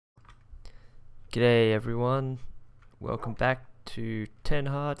G'day everyone, welcome back to 10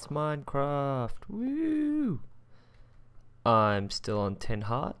 Hearts Minecraft. Woo! I'm still on 10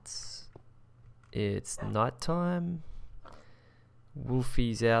 Hearts. It's nighttime.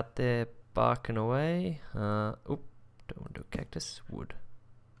 Wolfie's out there barking away. Oop, don't want to do a cactus. Wood.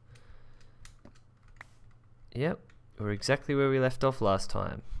 Yep, we're exactly where we left off last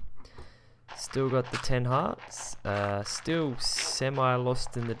time. Still got the 10 Hearts. Still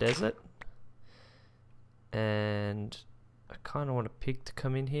semi-lost in the desert. And I kind of want a pig to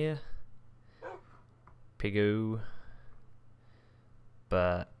come in here. Pigoo.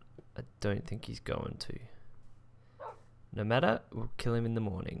 But I don't think he's going to. No matter, we'll kill him in the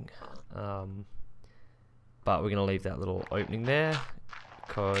morning. But we're going to leave that little opening there,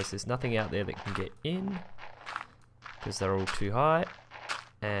 because there's nothing out there that can get in, because they're all too high.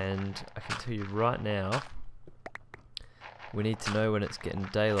 And I can tell you right now, we need to know when it's getting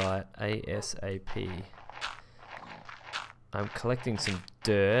daylight ASAP. I'm collecting some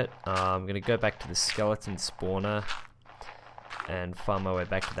dirt. I'm going to go back to the skeleton spawner and find my way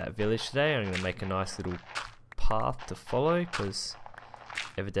back to that village today. I'm going to make a nice little path to follow, because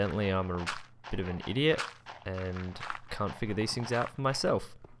evidently I'm a bit of an idiot and can't figure these things out for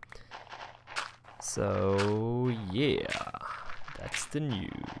myself. So yeah, that's the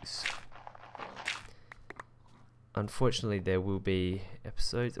news. Unfortunately, there will be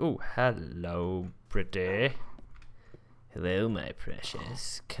episodes. Oh, hello, pretty. Hello, my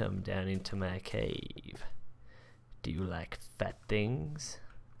precious. Come down into my cave. Do you like fat things?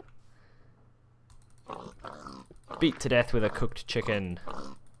 Beat to death with a cooked chicken.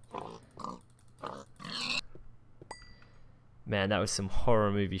 Man, that was some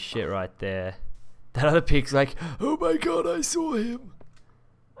horror movie shit right there. That other pig's like, oh my god, I saw him.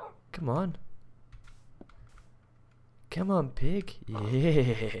 Come on. Come on, pig.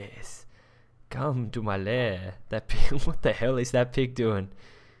 Yes. Come to my lair. That pig, what the hell is that pig doing?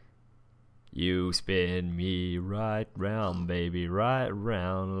 You spin me right round, baby, right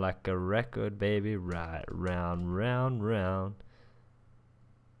round, like a record, baby, right round, round, round.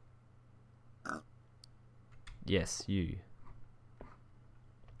 Yes, you.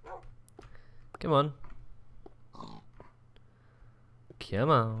 Come on. Come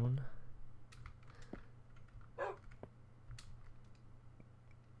on.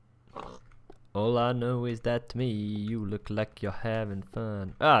 All I know is that to me, you look like you're having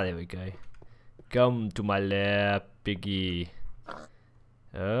fun. Ah, there we go. Come to my lair, piggy.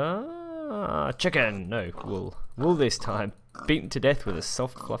 Ah, chicken! No, wool. Wool this time. Beaten to death with a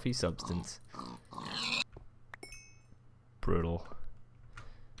soft, fluffy substance. Brutal.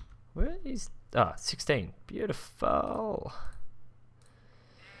 Where is... Ah, 16. Beautiful.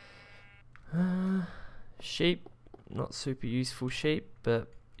 Sheep. Not super useful sheep, but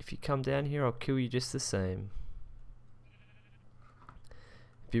if you come down here, I'll kill you just the same.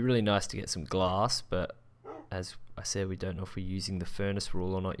 It'd be really nice to get some glass, but as I said, we don't know if we're using the furnace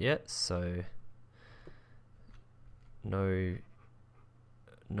rule or not yet, so no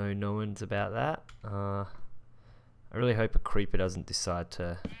knowings about that. I really hope a creeper doesn't decide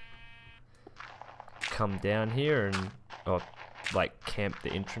to come down here and, or like camp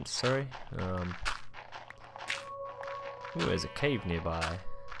the entrance, sorry. Ooh, there's a cave nearby,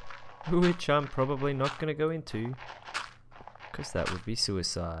 which I'm probably not going to go into, because that would be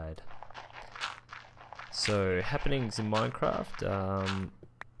suicide. So, happenings in Minecraft,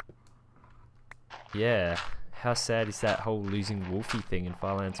 yeah, how sad is that whole losing Wolfie thing in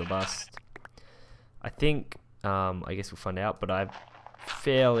Firelands or Bust? I think, I guess we'll find out, but I'm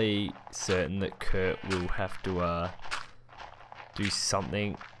fairly certain that Kurt will have to do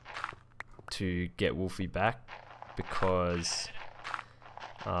something to get Wolfie back, because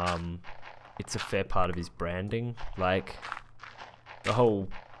it's a fair part of his branding, like the whole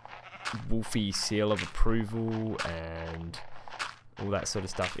Wolfie seal of approval and all that sort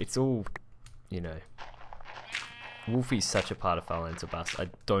of stuff. It's all, you know, Wolfie's such a part of Firelands or Bust. I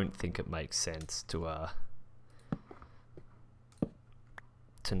don't think it makes sense to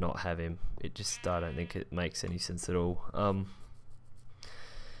not have him. It just, I don't think it makes any sense at all.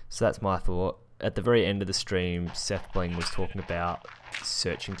 So that's my thought. At the very end of the stream, Seth Bling was talking about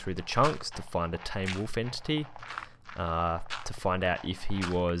searching through the chunks to find a tame wolf entity, to find out if he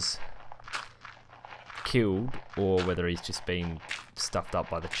was killed or whether he's just been stuffed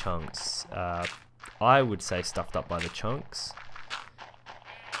up by the chunks. I would say stuffed up by the chunks,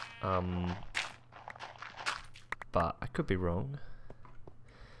 but I could be wrong.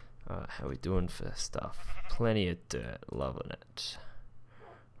 How are we doing for stuff? Plenty of dirt, loving it.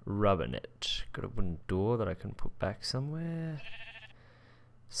 Rubbing it. Got a wooden door that I can put back somewhere.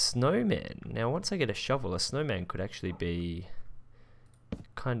 Snowman. Now once I get a shovel, a snowman could actually be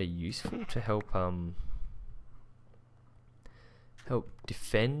kind of useful to help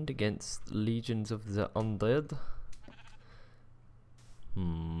defend against legions of the undead.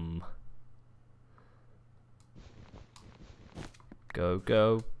 Go,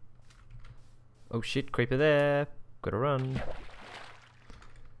 go. Oh shit, creeper there. Gotta run.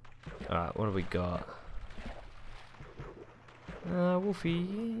 Alright, what do we got?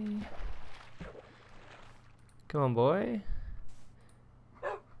 Wolfie. Come on, boy.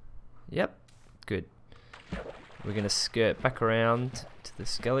 Yep, good. We're gonna skirt back around to the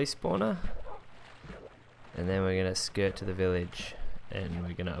skelly spawner. And then we're gonna skirt to the village. And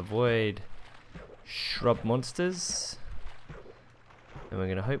we're gonna avoid shrub monsters. And we're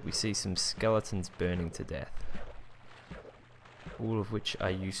gonna hope we see some skeletons burning to death. All of which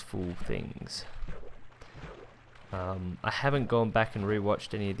are useful things. I haven't gone back and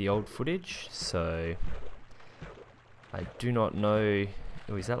rewatched any of the old footage, so I do not know.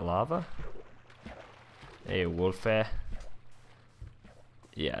 Oh, is that lava? Hey, warfare.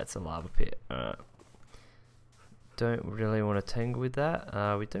 Yeah, it's a lava pit. Alright. Don't really want to tangle with that.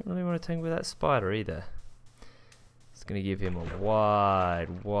 We don't really want to tangle with that spider either. It's going to give him a wide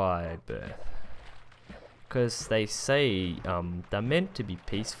berth. Because they say they're meant to be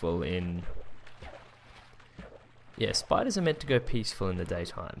peaceful in... Yeah, spiders are meant to go peaceful in the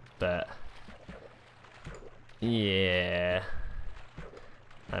daytime, but... Yeah...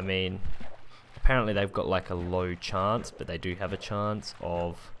 I mean... Apparently they've got like a low chance, but they do have a chance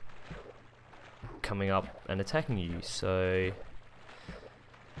of coming up and attacking you, so...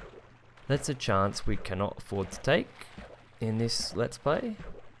 That's a chance we cannot afford to take in this Let's Play.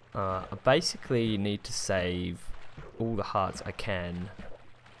 I basically need to save all the hearts I can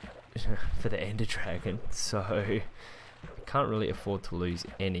for the Ender Dragon, so I can't really afford to lose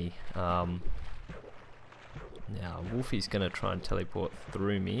any. Now Wolfie's gonna try and teleport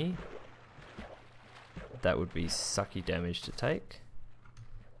through me. That would be sucky damage to take.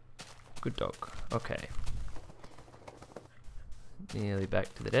 Good dog. Okay. Nearly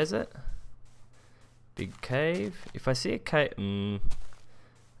back to the desert. Big cave. If I see a cave... I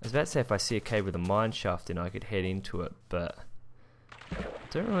was about to say if I see a cave with a mine shaft in, I could head into it, but I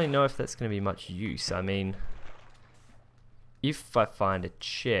don't really know if that's going to be much use. I mean, if I find a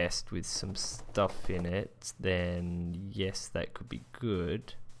chest with some stuff in it, then yes, that could be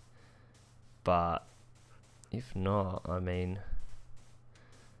good. But if not, I mean...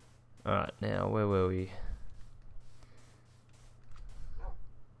 Alright, now, where were we?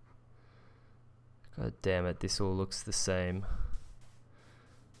 God damn it, this all looks the same.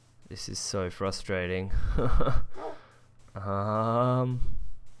 This is so frustrating. Aha!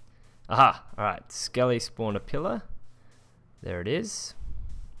 Alright, Skelly spawner pillar. There it is.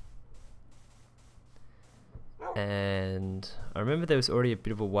 And I remember there was already a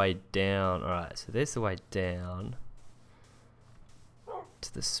bit of a way down. Alright, so there's the way down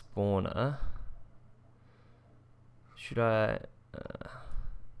to the spawner. Should I...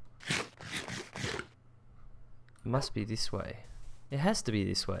 It must be this way. It has to be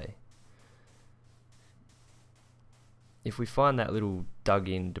this way. If we find that little dug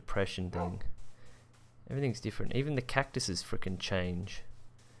in depression thing, everything's different. Even the cactuses frickin' change.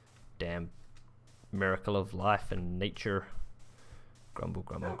 Damn miracle of life and nature. Grumble,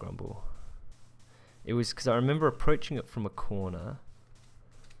 grumble, grumble. It was because I remember approaching it from a corner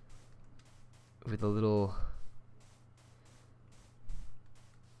with a little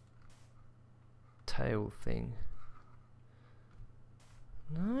tail thing.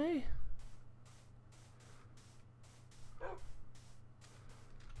 No?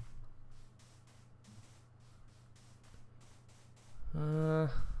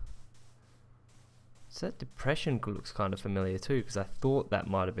 So that depression looks kind of familiar too, because I thought that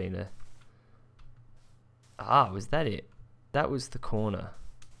might have been a... Ah, was that it? That was the corner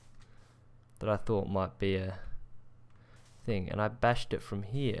that I thought might be a thing, and I bashed it from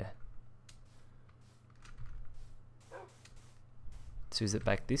here. So is it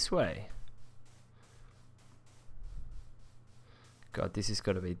back this way? God, this has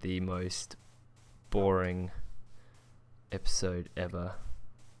got to be the most boring episode ever.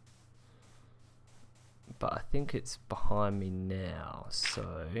 But I think it's behind me now,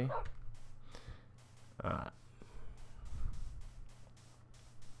 so... Alright.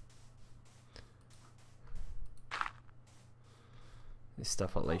 This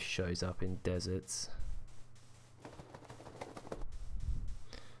stuff at least shows up in deserts.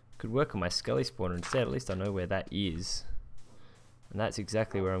 Could work on my skelly spawner instead. At least I know where that is, and that's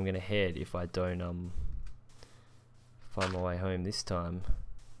exactly where I'm gonna head if I don't find my way home this time.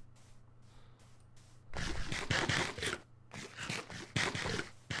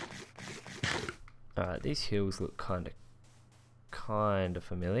 Alright, these hills look kind of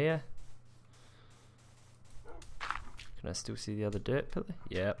familiar. Can I still see the other dirt pillar?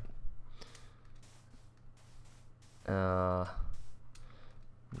 Yep.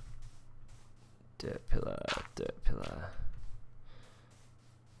 Dirt pillar.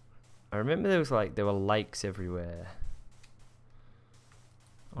 I remember there were lakes everywhere.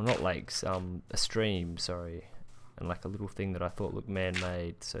 Or not lakes, a stream, sorry. And like a little thing that I thought looked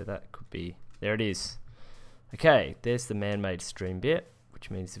man-made, so that could be... There it is. Okay, there's the man-made stream bit, which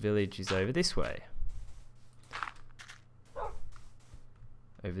means the village is over this way.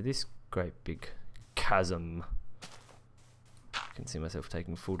 Over this great big chasm. I can see myself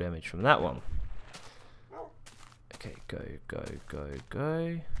taking full damage from that one. Okay, go.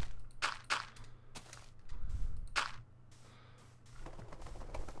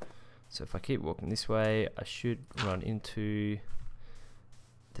 So if I keep walking this way, I should run into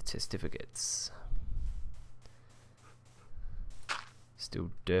the testificates.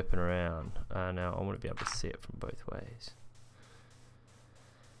 Still derping around. Now I want to be able to see it from both ways.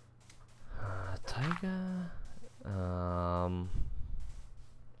 Tiger.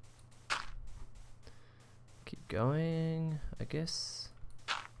 Keep going, I guess.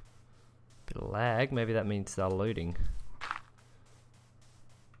 Bit of lag, maybe that means they're loading.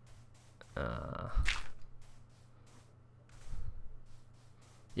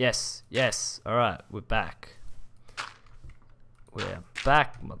 Yes, alright, we're back. We're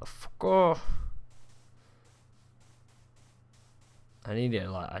back, motherfucker. I need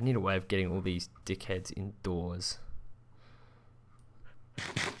a way of getting all these dickheads indoors.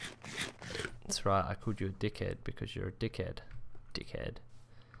 That's right, I called you a dickhead because you're a dickhead. Dickhead.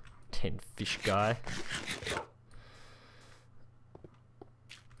 10 fish guy.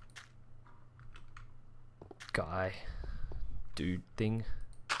 Dude thing.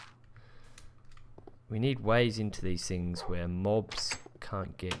 We need ways into these things where mobs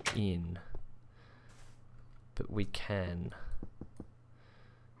can't get in, but we can,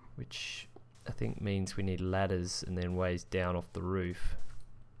 which I think means we need ladders and then ways down off the roof.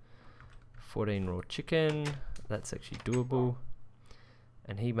 14 raw chicken, that's actually doable,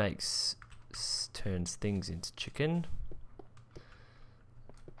 and he turns things into chicken.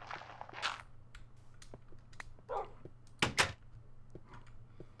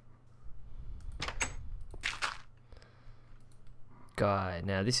 Guy.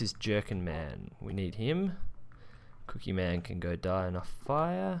 Now this is Jerkin Man. We need him. Cookie Man can go die in a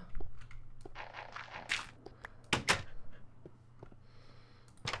fire.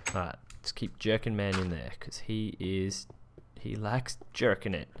 Alright, let's keep Jerkin Man in there because he lacks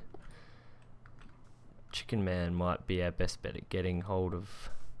jerking it. Chicken Man might be our best bet at getting hold of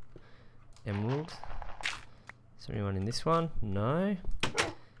emerald. Is there anyone in this one? No.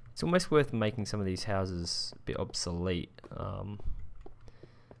 It's almost worth making some of these houses a bit obsolete.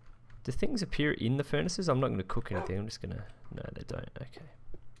 Do things appear in the furnaces? I'm not going to cook anything. I'm just going to... No, they don't. Okay.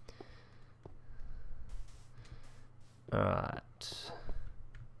 Alright.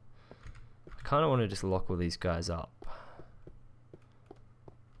 I kind of want to just lock all these guys up.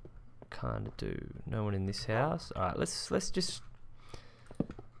 Kind of do. No one in this house. Alright, let's just...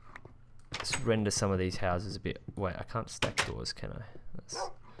 Let's render some of these houses a bit... Wait, I can't stack doors, can I?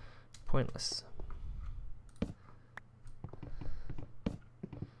 That's pointless.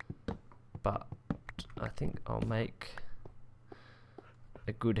 But I think I'll make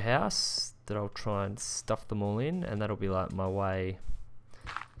a good house that I'll try and stuff them all in, and that'll be like my way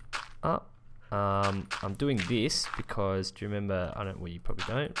up. I'm doing this because, do you remember, well you probably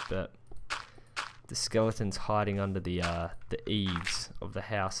don't, but the skeletons hiding under the eaves of the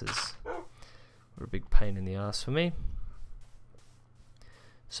houses were a big pain in the ass for me.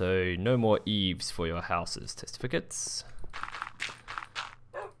 So no more eaves for your houses, testificates.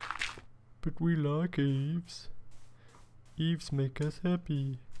 But we like eaves. Eaves make us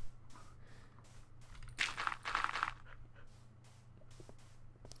happy.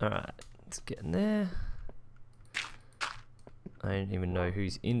 Alright, let's get in there. I don't even know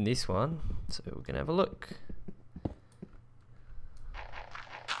who's in this one, so we're gonna have a look.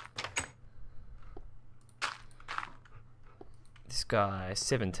 This guy,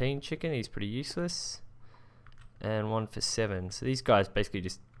 17 chicken, he's pretty useless. And 1 for 7. So these guys basically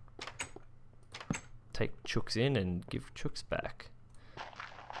just take chooks in and give chooks back.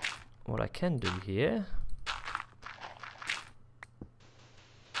 What I can do here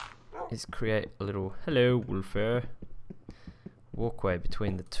is create a little hello wolfer walkway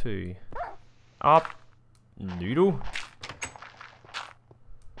between the two. Up, noodle.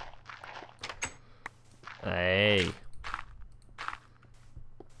 Hey.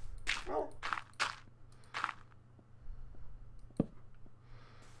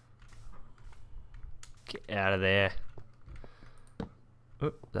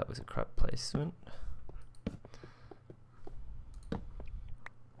 Oh, that was a crap placement.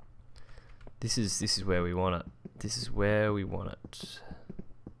 This is where we want it. This is where we want it.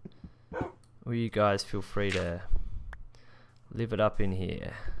 Well, you guys feel free to live it up in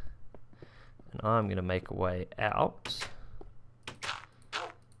here. And I'm going to make a way out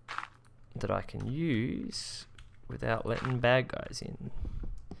that I can use without letting bad guys in.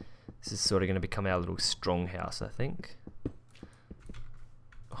 This is sort of going to become our little strong house, I think.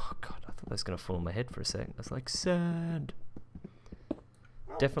 Oh god, I thought that was going to fall on my head for a second. That's like sand.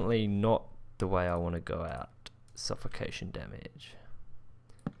 Definitely not the way I want to go out. Suffocation damage.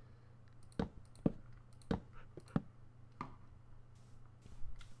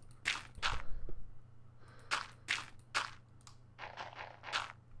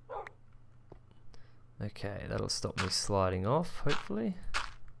 Okay, that'll stop me sliding off, hopefully.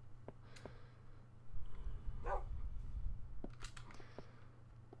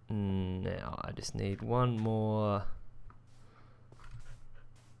 Now, I just need one more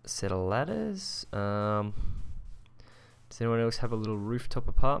set of ladders. Does anyone else have a little rooftop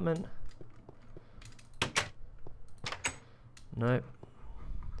apartment? Nope.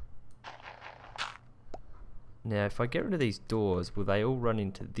 Now, if I get rid of these doors, will they all run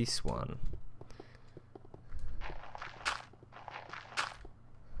into this one?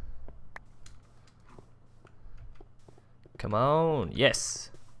 Come on, yes.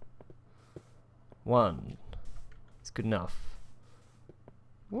 One. It's good enough.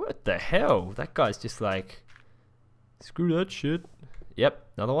 What the hell? That guy's just like, screw that shit. Yep,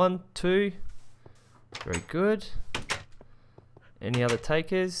 another one, two. Very good. Any other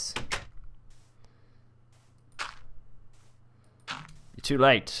takers? You're too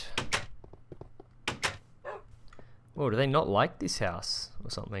late. Oh, do they not like this house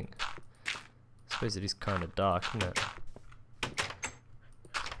or something? I suppose it is kind of dark, isn't it?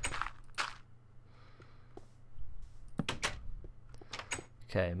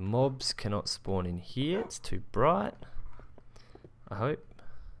 Okay, mobs cannot spawn in here. It's too bright. I hope.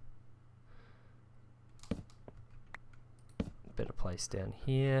 Better place down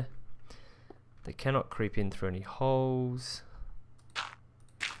here. They cannot creep in through any holes.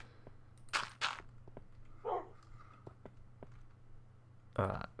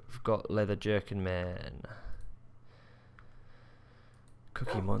 Alright, we've got Leather Jerkin Man.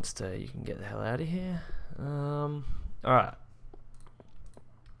 Cookie Monster, you can get the hell out of here. Alright.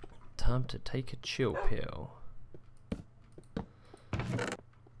 Time to take a chill pill.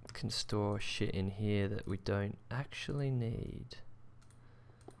 Can store shit in here that we don't actually need.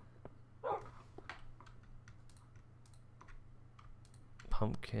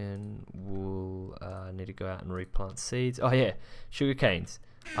 Pumpkin, wool, need to go out and replant seeds. Oh yeah, sugar canes.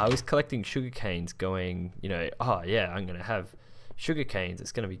 I was collecting sugar canes going, you know, oh yeah, I'm gonna have sugar canes,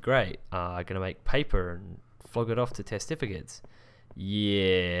 it's gonna be great. I'm gonna make paper and flog it off to testificates.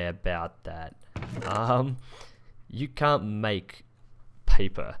 Yeah, about that. You can't make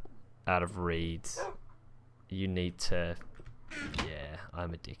paper out of reeds. You need to... Yeah,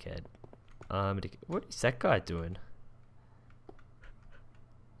 I'm a dickhead. What is that guy doing?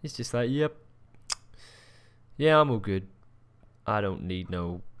 He's just like, yep. Yeah, I'm all good. I don't need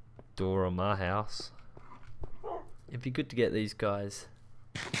no door on my house. It'd be good to get these guys.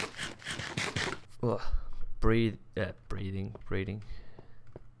 Ugh. Breathing.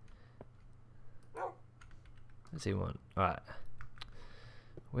 What's he want? Alright.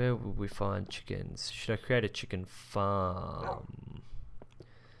 Where will we find chickens? Should I create a chicken farm?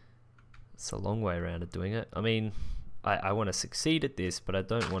 It's a long way around of doing it. I mean, I want to succeed at this, but I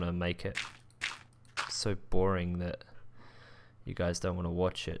don't want to make it so boring that you guys don't want to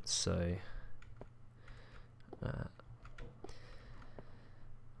watch it, so...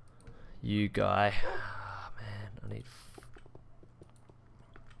 you guy... I need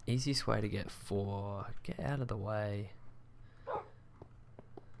easiest way to get 4. Get out of the way.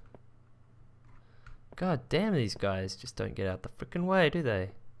 God damn, these guys just don't get out the freaking way, do they?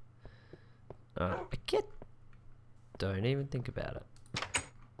 Don't even think about it.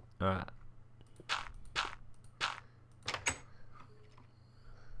 Alright.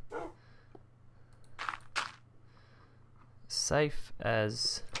 Safe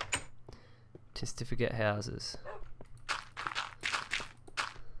as testificate houses.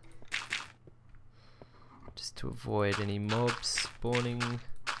 Just to avoid any mobs spawning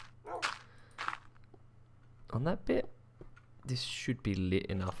on that bit. This should be lit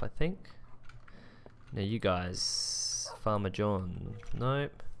enough, I think. Now you guys, Farmer John.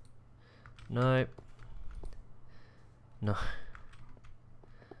 Nope. No.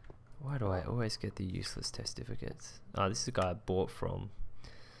 Why do I always get the useless testificates? Oh, this is a guy I bought from.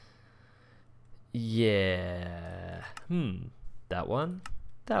 Yeah. That one.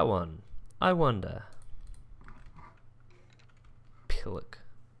 That one. I wonder. Pillock.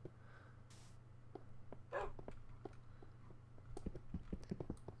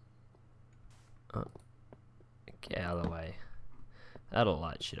 Oh. Get out of the way. That'll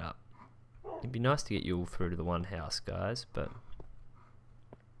light shit up. It'd be nice to get you all through to the one house, guys, but...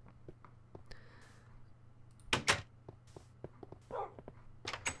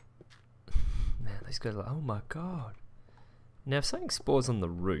 Man, these guys are like, oh my god. Now, if something spawns on the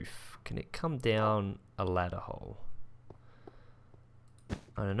roof, can it come down a ladder hole?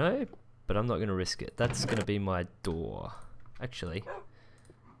 I don't know, but I'm not going to risk it. That's going to be my door. Actually,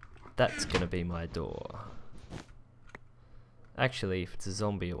 that's going to be my door. Actually, if it's a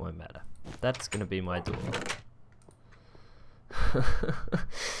zombie, it won't matter. That's going to be my door.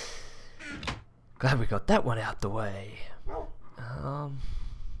 Glad we got that one out the way.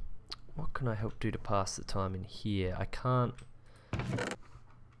 What can I help do to pass the time in here? I can't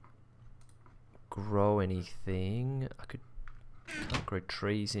grow anything. Can't grow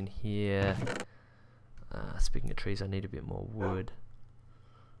trees in here. Speaking of trees, I need a bit more wood.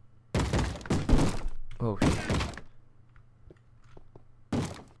 Oh shit.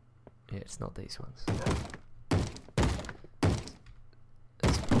 Yeah, it's not these ones.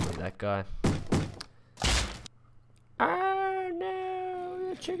 It's probably that guy. Oh no,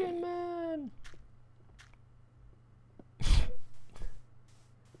 the chicken man!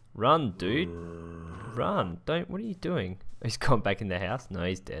 Run, dude. Run. Don't. What are you doing? He's gone back in the house? No,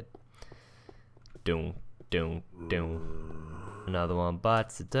 he's dead. Doom, doom, doom. Another one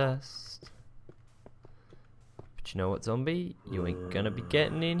bites the dust. But you know what, zombie? You ain't gonna be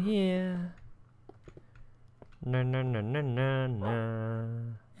getting in here. No, no, no, no, no, no.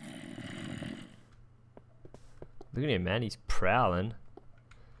 Look at him, man. He's prowling.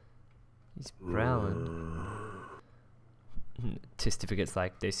 He's prowling. Certificates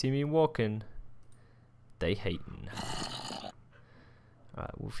like, they see me walking. They hatin'.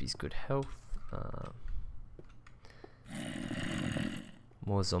 Alright, Wolfie's good health.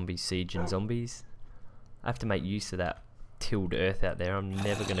 More zombie siege and zombies. I have to make use of that tilled earth out there. I'm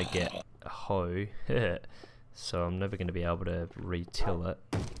never going to get a hoe. So I'm never going to be able to re-till it.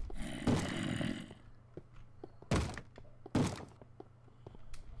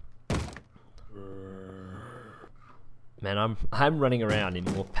 Man, I'm running around in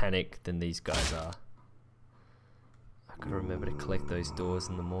more panic than these guys are. I gotta remember to collect those doors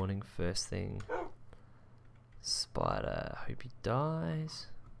in the morning first thing. Spider, hope he dies.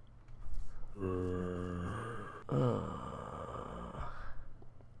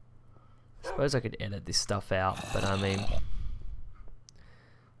 Suppose I could edit this stuff out, but I mean,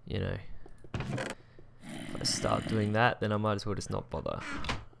 you know, if I start doing that, then I might as well just not bother.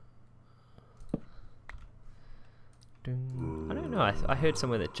 I don't know. I heard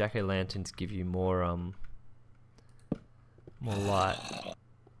somewhere that jack-o'-lanterns give you more light.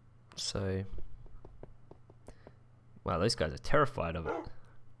 So, wow, those guys are terrified of it.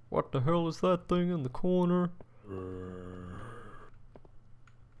 What the hell is that thing in the corner?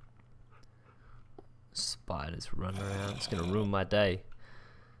 Spiders run around. It's gonna ruin my day.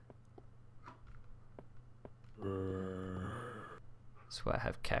 That's why I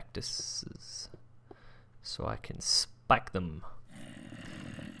have cactuses. So I can spike them.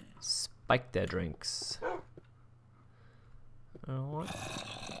 Spike their drinks. Alright.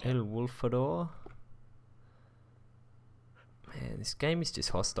 El Wolfador. Man, this game is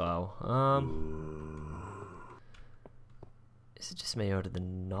just hostile. Is it just me or do the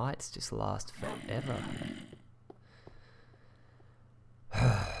nights just last forever?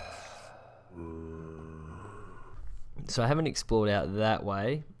 So I haven't explored out that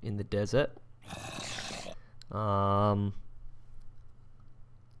way in the desert. I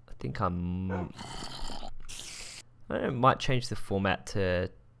think I don't know, might change the format to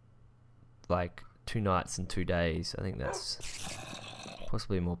like 2 nights and 2 days. I think that's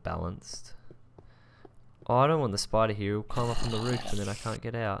possibly more balanced. Oh, I don't want the spider here. He'll climb up on the roof and then I can't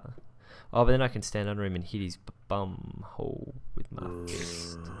get out. Oh, but then I can stand under him and hit his bum hole with my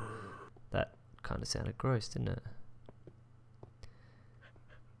fist. That kind of sounded gross, didn't it?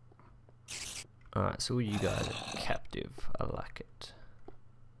 Alright, so all you guys are captive. I like it.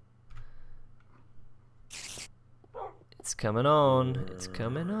 It's coming on. It's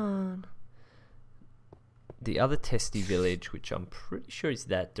coming on. The other testy village, which I'm pretty sure is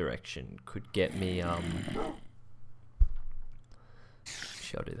that direction, could get me,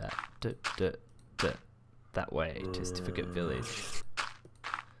 shall do that. That way, Testificate Village.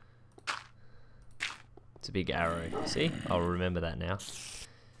 It's a big arrow. See? I'll remember that now.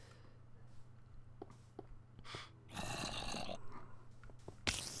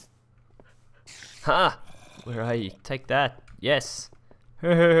 Ha! Where are you? Take that. Yes.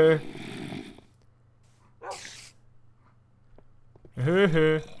 Damn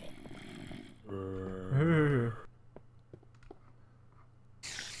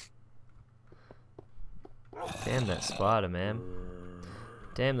that spider, man.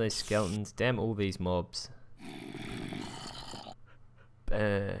 Damn those skeletons. Damn all these mobs.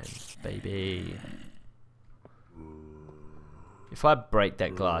 Burn, baby. If I break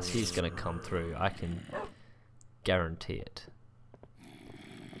that glass, he's gonna come through. I can guarantee it.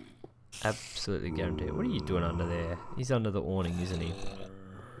 Absolutely guarantee it. What are you doing under there? He's under the awning, isn't he?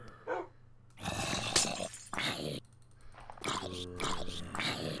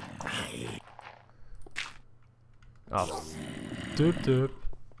 Oh. Doop doop.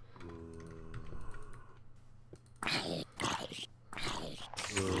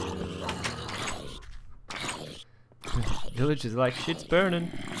 Village is like, shit's burning.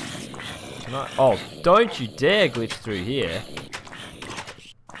 Can I? Oh, don't you dare glitch through here.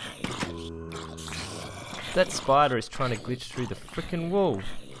 That spider is trying to glitch through the frickin' wall.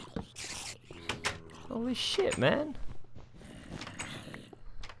 Holy shit, man.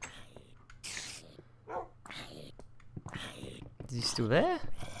 Is he still there?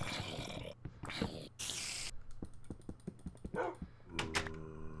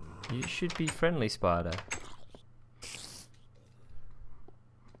 You should be friendly, spider.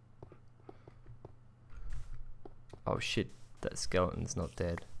 Oh shit, that skeleton's not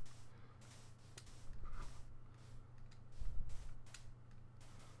dead.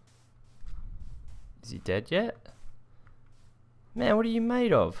 Is he dead yet? Man, what are you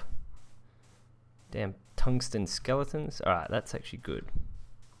made of? Damn tungsten skeletons. Alright, that's actually good.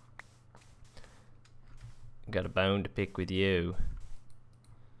 Got a bone to pick with you.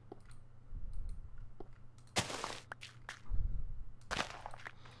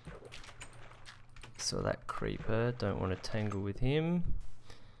 So that creeper, don't want to tangle with him.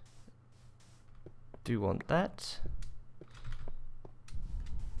 Do want that.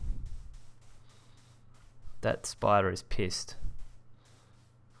 That spider is pissed.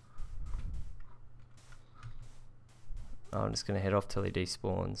 Oh, I'm just going to head off till he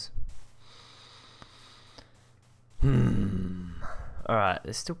despawns. Alright,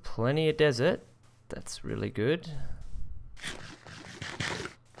 there's still plenty of desert. That's really good.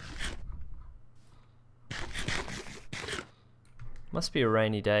 Must be a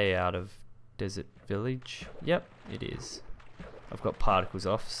rainy day out of Desert Village. Yep, it is. I've got particles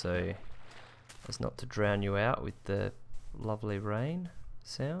off, so as not to drown you out with the lovely rain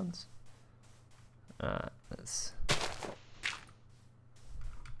sounds. Alright, let's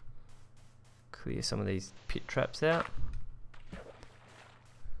clear some of these pit traps out.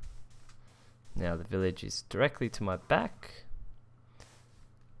 Now the village is directly to my back.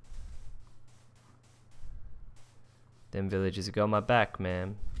 Them villagers have got my back,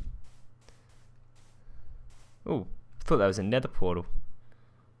 man. Oh, thought that was a nether portal.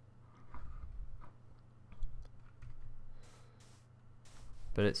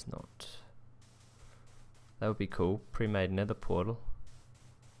 But it's not. That would be cool. Pre-made nether portal.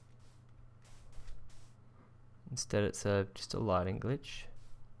 Instead it's just a lighting glitch.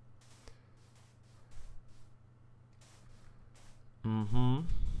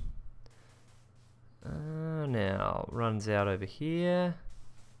 Now, runs out over here.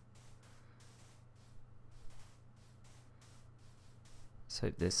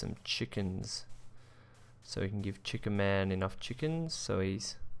 So there's some chickens. So we can give Chicken Man enough chickens so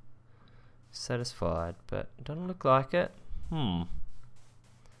he's satisfied. But it doesn't look like it. Alright,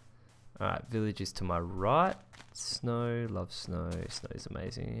 village is to my right. Snow, love snow. Snow is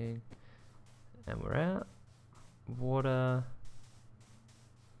amazing. And we're out. Water.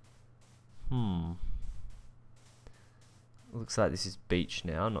 Looks like this is beach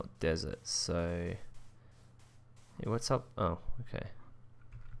now, not desert, so... Hey, what's up? Oh, okay.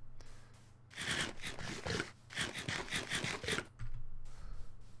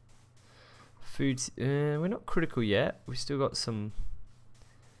 Foods, we're not critical yet. We've still got some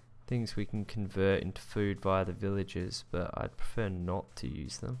things we can convert into food via the villagers, but I'd prefer not to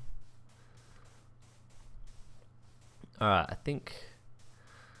use them. Alright, I think...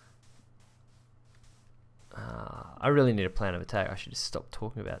 I really need a plan of attack. I should just stop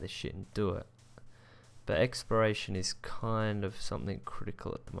talking about this shit and do it. But exploration is kind of something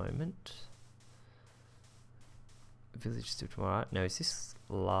critical at the moment. Village still to my right. No, is this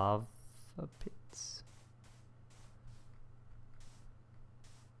lava pits?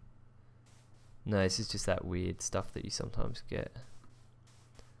 No, this is just that weird stuff that you sometimes get.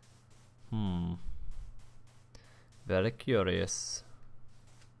 Very curious.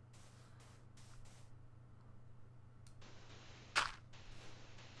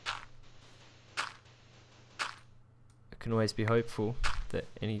 Can always be hopeful that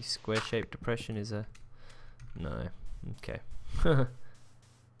any square-shaped depression is a... No. Okay.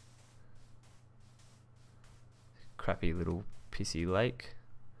 Crappy little pissy lake.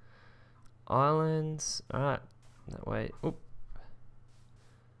 Islands. Alright. That way. Oop.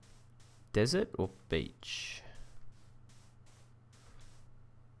 Desert or beach?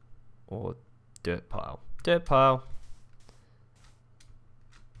 Or dirt pile? Dirt pile.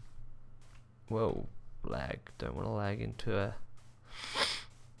 Whoa. Lag. Don't want to lag into a...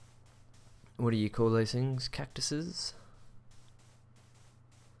 What do you call those things? Cactuses?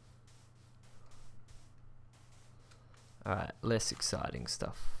 Alright, less exciting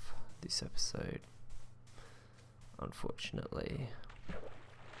stuff this episode, unfortunately.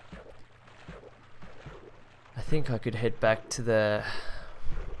 I think I could head back to the...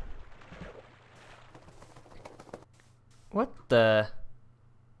 What the...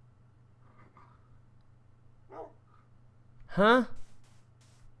 Huh?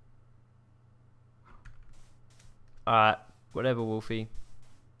 Alright, whatever, Wolfie.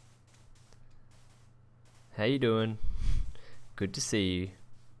 How you doing? Good to see you.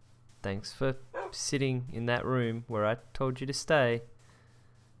 Thanks for sitting in that room where I told you to stay.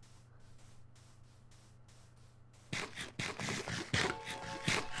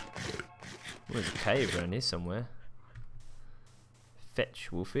 There's a cave around here somewhere.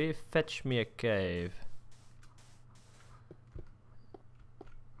 Fetch, Wolfie. Fetch me a cave.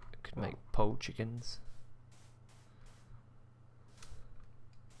 Could make pole chickens.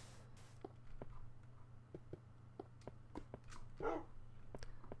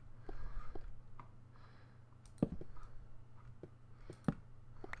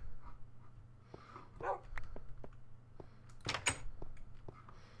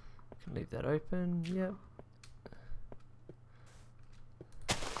 Leave that open, yep.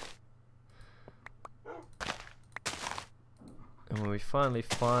 And when we finally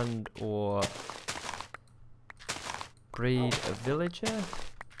find or breed a villager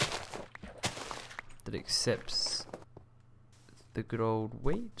that accepts the good old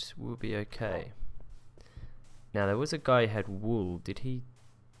wheat, we'll be okay. Now there was a guy who had wool. Did he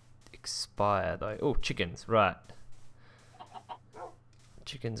expire though? Oh, chickens, right.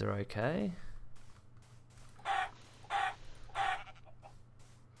 Chickens are okay.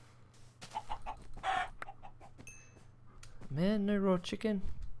 Man, no raw chicken.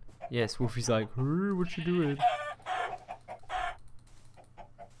 Yes, Wolfie's like, what you doing?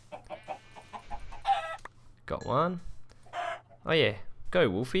 Got one. Oh yeah, go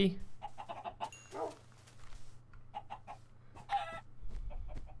Wolfie.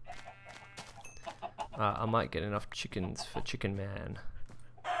 I might get enough chickens for Chicken Man.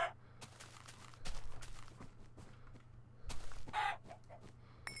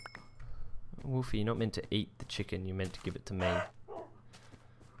 Wolfie, you're not meant to eat the chicken, you're meant to give it to me.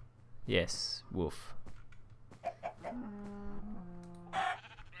 Yes, Wolf.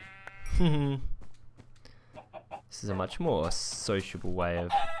 This is a much more sociable way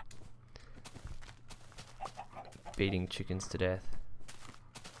of beating chickens to death.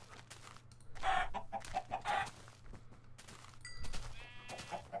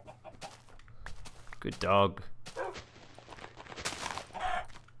 Good dog.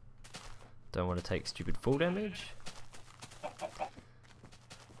 Don't want to take stupid fall damage.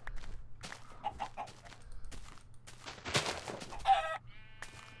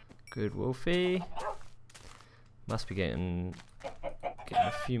 Good Wolfie. Must be getting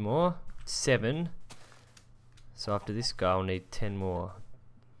a few more. 7. So after this guy I'll need 10 more.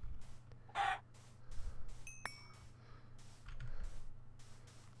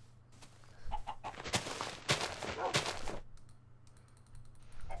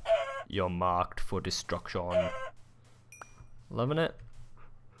 You're marked for destruction. Loving it.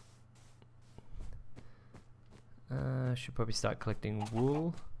 Should probably start collecting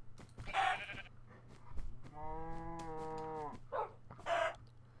wool.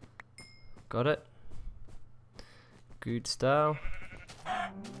 Got it. Good style.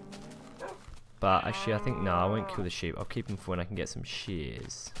 But actually I think, no, I won't kill the sheep. I'll keep them for when I can get some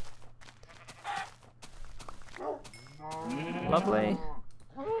shears. Lovely.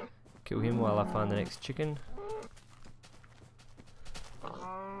 Kill him while I find the next chicken.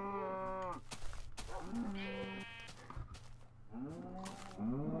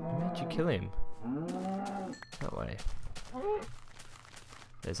 How'd you kill him? That way.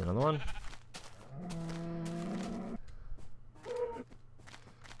 There's another one.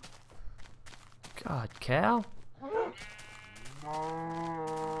 God, cow.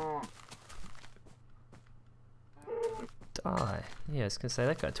 Die. Yeah, I was gonna say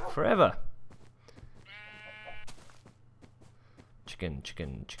that guy took forever.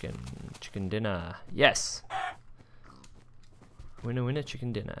 chicken dinner. Yes! Winner, winner,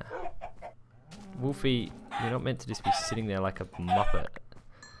 chicken dinner. Wolfie, you're not meant to just be sitting there like a muppet.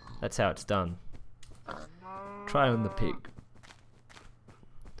 That's how it's done. Try on the pig.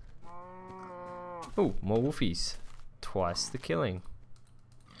 Oh, more wolfies. Twice the killing.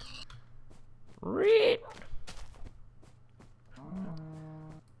 Reet.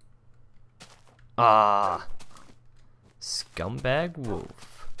 Ah! Scumbag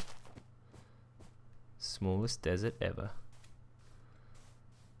wolf. Smallest desert ever.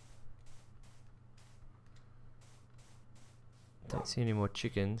 Don't see any more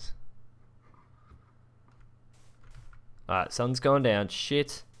chickens. Alright, sun's going down.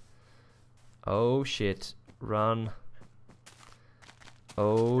 Shit. Oh shit. Run.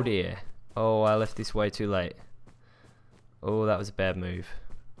 Oh dear. Oh, I left this way too late. Oh, that was a bad move.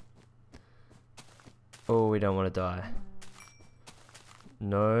 Oh, we don't want to die.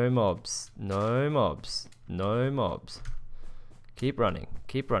 No mobs. No mobs. No mobs. Keep running.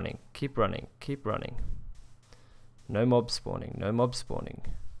 Keep running. Keep running. Keep running. No mob spawning. No mob spawning.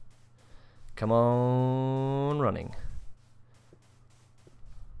 Come on, running.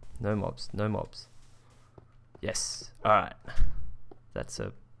 No mobs. No mobs. Yes. Alright. That's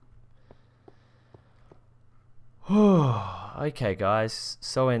a... okay, guys.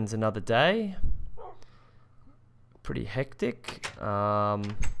 So ends another day. Pretty hectic.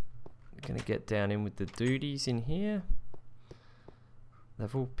 Gonna get down in with the duties in here.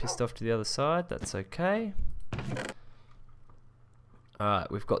 They've all pissed off to the other side. That's okay.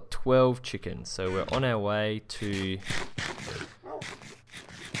 Alright, we've got 12 chickens, so we're on our way to...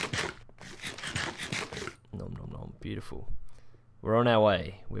 Nom nom nom, beautiful. We're on our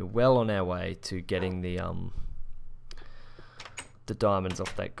way. We're well on our way to getting the diamonds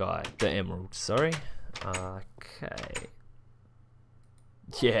off that guy. The emeralds, sorry. Okay.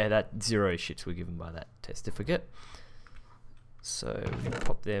 Yeah, that 0 shits were given by that testificate. So we can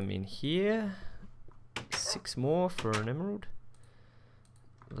pop them in here. 6 more for an emerald.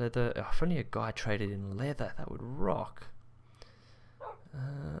 Leather. Oh, if only a guy traded in leather, that would rock.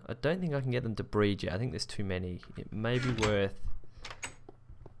 I don't think I can get them to breed yet. I think there's too many. It may be worth...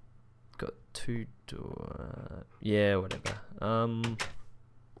 Got 2 door... yeah, whatever.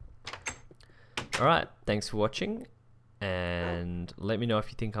 Alright, thanks for watching. And let me know if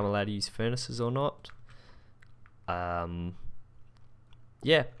you think I'm allowed to use furnaces or not.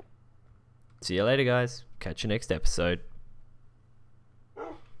 Yeah. See you later, guys. Catch you next episode.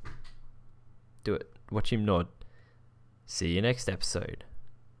 Do it. Watch him nod. See you next episode.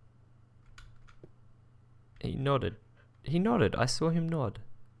 He nodded. He nodded. I saw him nod.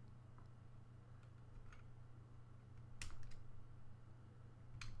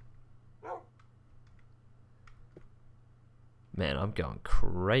 Man, I'm going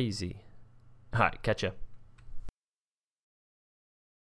crazy. Alright, catch ya.